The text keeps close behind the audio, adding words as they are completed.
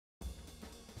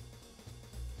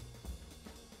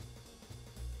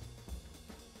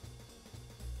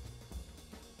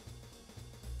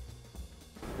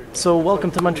So welcome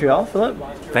to Montreal, Philip.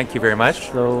 Thank you very much.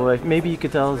 So maybe you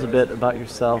could tell us a bit about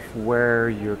yourself, where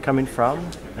you're coming from,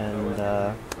 and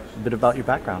a bit about your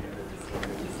background.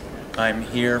 I'm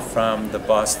here from the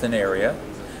Boston area.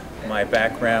 My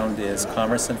background is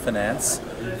commerce and finance,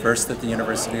 first at the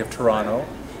University of Toronto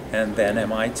and then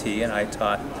MIT, and I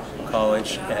taught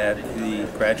college at the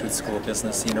Graduate School of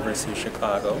Business, University of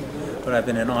Chicago. But I've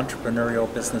been in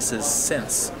entrepreneurial businesses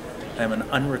since. I'm an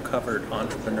unrecovered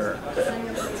entrepreneur.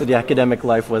 So the academic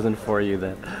life wasn't for you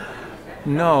then?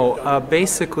 No,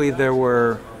 basically there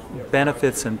were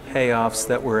benefits and payoffs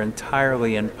that were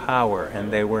entirely in power, and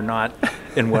they were not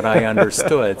in what I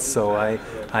understood. So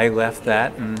I left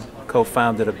that and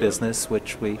co-founded a business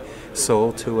which we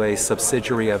sold to a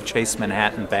subsidiary of Chase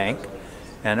Manhattan Bank,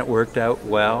 and it worked out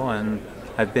well, and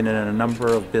I've been in a number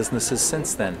of businesses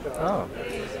since then. Oh.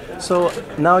 So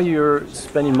now you're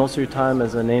spending most of your time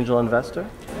as an angel investor?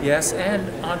 Yes, and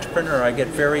entrepreneur.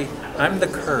 I'm the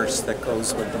curse that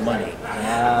goes with the money.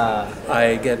 Ah.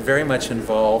 I get very much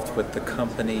involved with the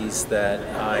companies that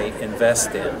I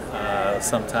invest in,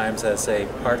 sometimes as a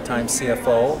part-time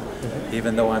CFO,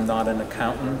 even though I'm not an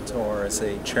accountant, or as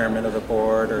a chairman of the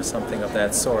board or something of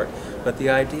that sort. But the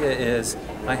idea is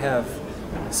I have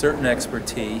certain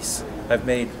expertise. I've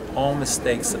made all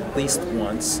mistakes at least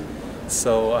once,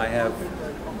 so I have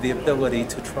the ability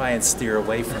to try and steer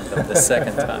away from them the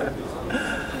second time.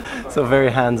 So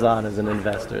very hands-on as an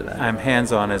investor then? I'm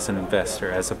hands-on as an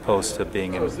investor as opposed to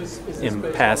being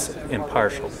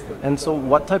impartial. And so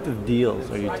what type of deals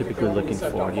are you typically looking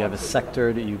for? Do you have a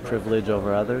sector that you privilege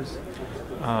over others?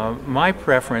 My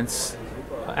preference,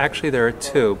 actually there are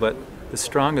two, but the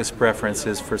strongest preference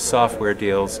is for software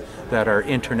deals that are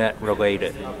internet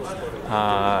related,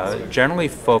 generally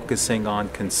focusing on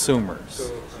consumers.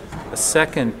 A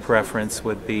second preference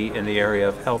would be in the area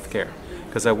of healthcare,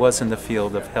 because I was in the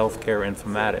field of healthcare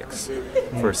informatics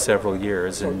for several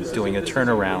years and doing a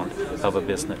turnaround of a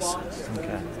business.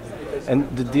 Okay. And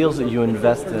the deals that you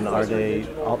invest in, are they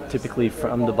all typically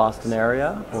from the Boston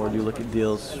area, or do you look at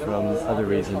deals from other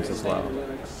regions as well?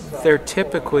 They're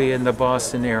typically in the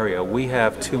Boston area. We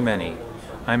have too many.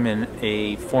 I'm in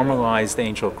a formalized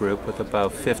angel group with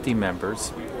about 50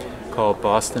 members called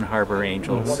Boston Harbor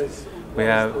Angels.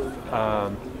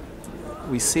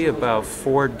 We see about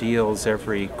 4 deals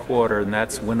every quarter, and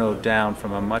that's winnowed down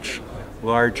from a much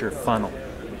larger funnel.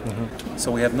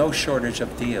 So we have no shortage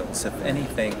of deals. If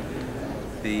anything,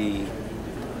 the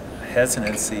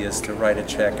hesitancy is to write a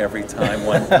check every time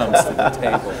one comes to the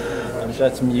table. I'm sure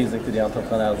that's music to the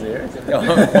entrepreneur's ears.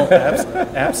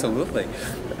 Absolutely.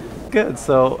 Good.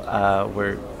 So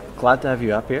we're glad to have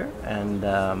you up here, and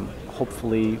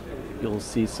hopefully you'll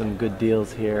see some good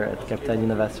deals here at Capital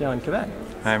Innovation in Quebec.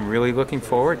 I'm really looking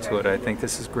forward to it. I think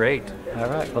this is great. All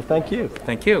right. Well, thank you.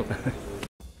 Thank you.